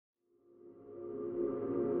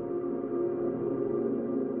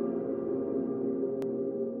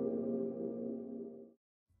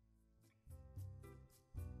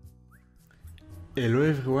Hello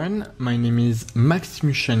everyone, my name is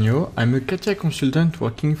Maxime Chagnot. I'm a CATIA consultant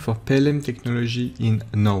working for PLM technology in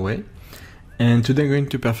Norway. And today I'm going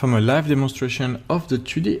to perform a live demonstration of the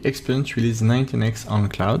 3D Experience Release 19x on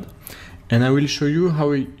cloud. And I will show you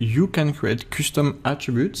how you can create custom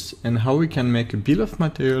attributes and how we can make a bill of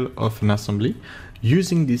material of an assembly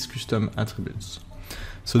using these custom attributes.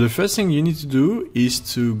 So the first thing you need to do is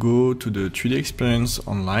to go to the 3D Experience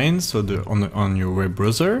online, so on your web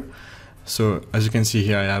browser. So as you can see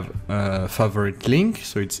here, I have a favorite link,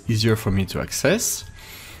 so it's easier for me to access.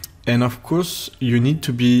 And of course, you need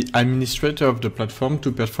to be administrator of the platform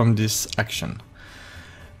to perform this action.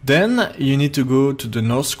 Then you need to go to the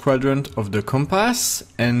north quadrant of the compass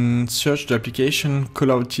and search the application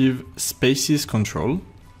Collaborative Spaces Control.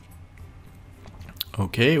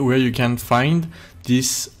 Okay, where you can find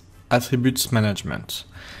this attributes management.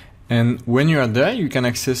 And when you are there, you can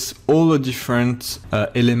access all the different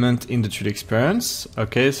elements in the 3D experience.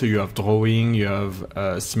 Okay, so you have drawing, you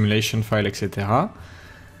have simulation file, etc.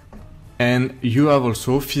 And you have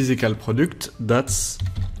also physical product. That's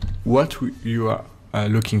what you are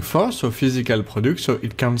looking for. So physical product, so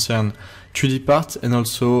it concerns 3D parts and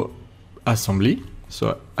also assembly.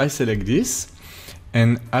 So I select this.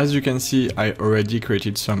 And as you can see, I already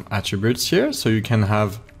created some attributes here. So you can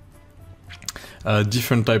have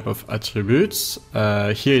different type of attributes.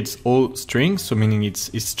 Here it's all strings, so meaning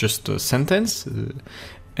it's just a sentence.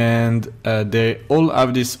 And they all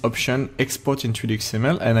have this option, export in 3D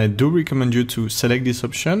XML. And I do recommend you to select this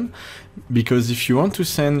option, because if you want to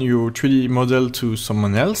send your 3D model to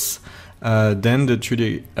someone else, then the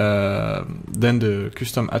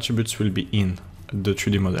custom attributes will be in the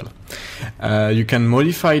 3D model. You can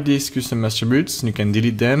modify these custom attributes, you can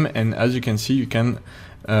delete them, and as you can see, you can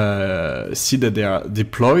see that they are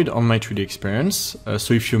deployed on my 3D experience.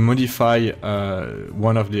 So if you modify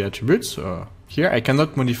one of the attributes, here I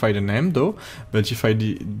cannot modify the name though, but if I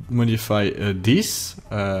modify this,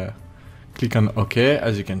 click on OK,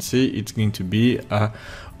 as you can see, it's going to be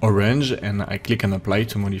orange, and I click on apply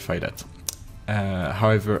to modify that.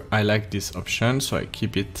 However, I like this option, so I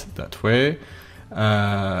keep it that way.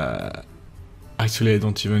 Actually, I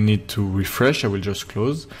don't even need to refresh, I will just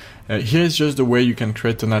close. Here is just the way you can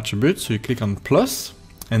create an attribute. So you click on plus,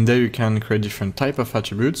 and there you can create different type of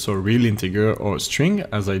attributes, so real, integer, or string,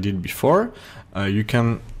 as I did before. You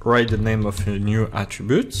can write the name of your new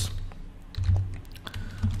attribute.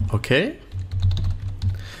 Okay.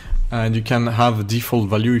 And you can have a default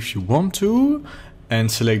value if you want to, and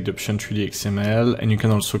select the option 3D XML, and you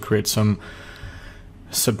can also create some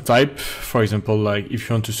subtype, for example, like if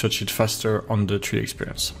you want to search it faster on the 3D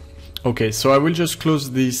experience. Okay, so I will just close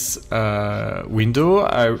this window.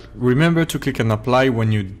 I remember to click on apply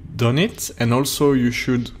when you've done it, and also you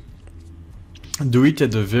should do it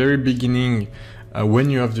at the very beginning when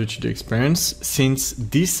you have the 3D experience, since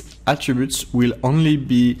these attributes will only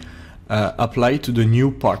be applied to the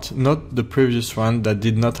new part, not the previous one that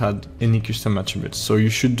did not have any custom attributes. So you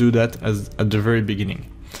should do that at the very beginning.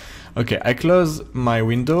 Okay, I close my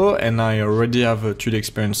window and I already have a 3D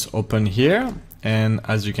experience open here. And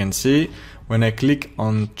as you can see, when I click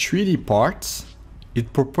on 3D parts,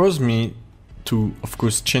 it proposes me to, of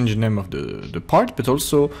course, change the name of the part, but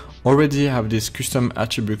also already have these custom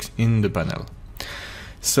attributes in the panel.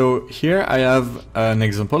 So here I have an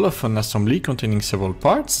example of an assembly containing several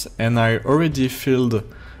parts, and I already filled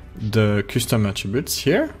the custom attributes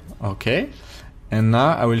here. Okay. And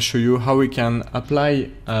now I will show you how we can apply,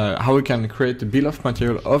 how we can create the bill of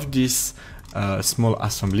material of this small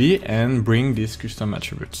assembly and bring these custom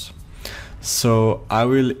attributes. So I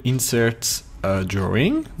will insert a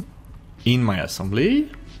drawing in my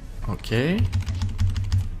assembly. Okay.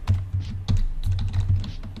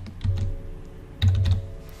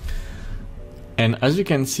 And as you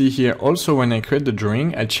can see here, also when I create the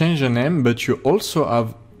drawing, I change the name, but you also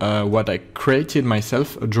have what I created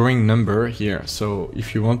myself, a drawing number here. So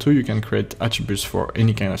if you want to, you can create attributes for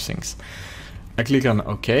any kind of things. I click on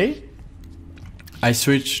OK. I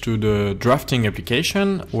switch to the drafting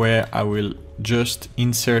application, where I will just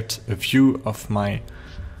insert a view of my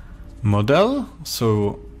model.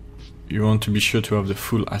 So you want to be sure to have the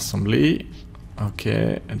full assembly.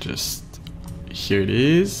 Okay, and just here it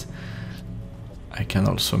is. I can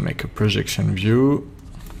also make a projection view.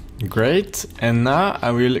 Great. And now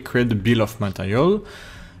I will create the bill of material.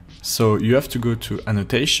 So you have to go to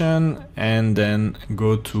annotation and then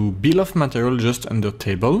go to bill of material just under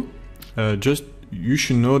table. You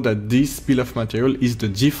should know that this bill of material is the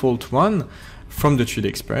default one from the 3D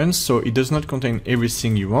experience, so it does not contain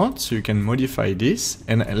everything you want, so you can modify this,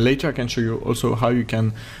 and later I can show you also how you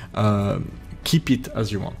can keep it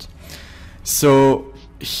as you want. So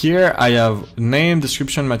here I have name,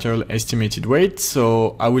 description, material, estimated weight.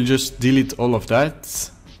 So I will just delete all of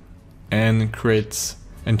that and create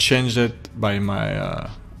and change it by my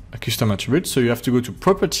custom attribute. So you have to go to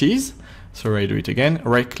properties. So I do it again,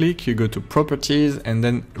 right click, you go to properties and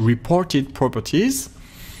then reported properties,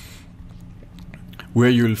 where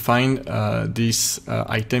you'll find this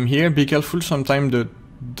item here. Be careful, sometimes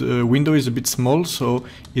the window is a bit small, so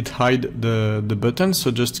it hides the button,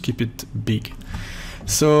 so just keep it big.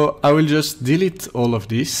 So I will just delete all of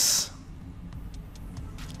this.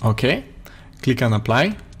 Okay, click on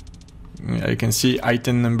apply. You can see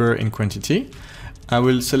item number and quantity. I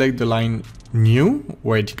will select the line new,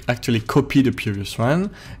 where it actually copied the previous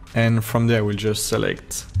one, and from there I will just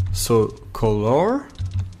select color,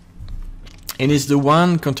 and it's the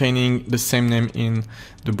one containing the same name in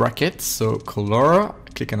the brackets. So color,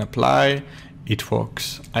 click and apply, it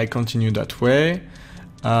works. I continue that way.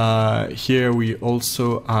 Here we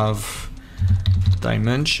also have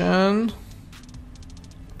dimension,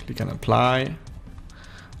 click and apply.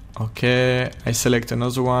 Okay, I select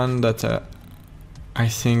another one that I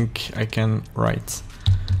think I can write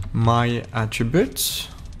my attributes.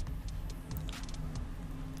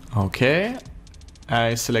 Okay,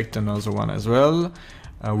 I select another one as well.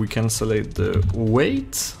 We can select the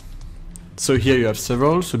weight. So here you have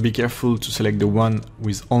several, so be careful to select the one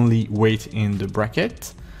with only weight in the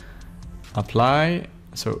bracket. Apply.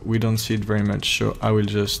 So we don't see it very much, so I will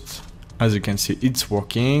just, as you can see, it's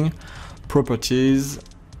working. Properties.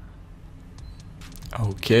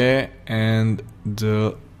 Okay, and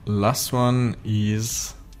the last one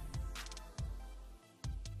is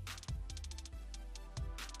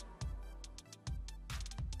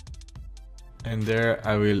and there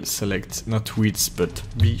I will select not width but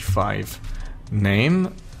B5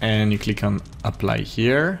 name, and you click on apply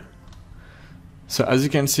here. So as you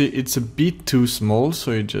can see, it's a bit too small,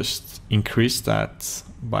 so you just increase that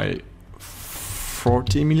by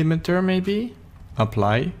 40 millimeter maybe.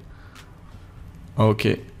 Apply.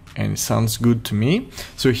 Okay, and it sounds good to me.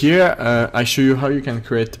 So here I show you how you can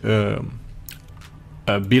create a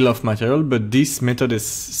bill of material, but this method is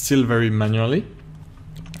still very manually.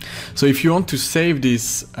 So if you want to save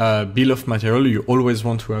this bill of material, you always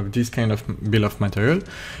want to have this kind of bill of material,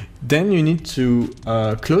 then you need to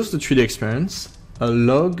close the 3D experience,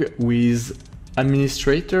 log with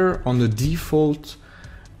administrator on the default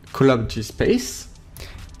collaborative space,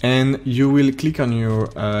 and you will click on your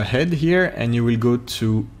head here and you will go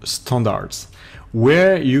to standards,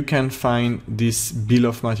 where you can find this bill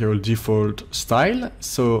of material default style.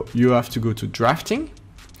 So you have to go to drafting,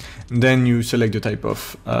 then you select the type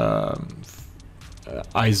of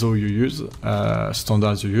ISO you use,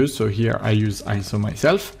 standards you use. So here I use ISO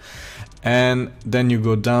myself, and then you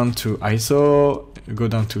go down to ISO, you go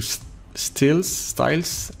down to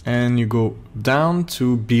styles, and you go down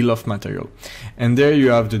to bill of material, and there you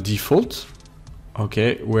have the default,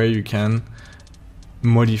 okay, where you can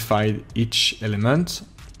modify each element.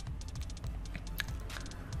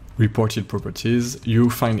 Reported properties, you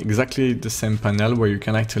find exactly the same panel where you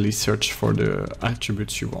can actually search for the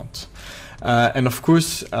attributes you want. And of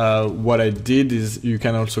course, what I did is you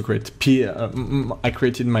can also create I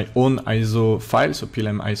created my own ISO file, so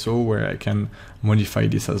PLM ISO, where I can modify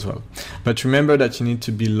this as well. But remember that you need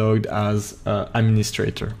to be logged as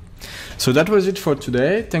administrator. So that was it for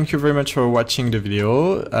today. Thank you very much for watching the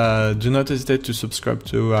video. Do not hesitate to subscribe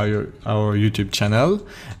to our YouTube channel,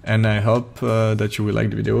 and I hope that you will like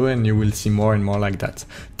the video and you will see more and more like that.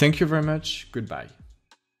 Thank you very much. Goodbye.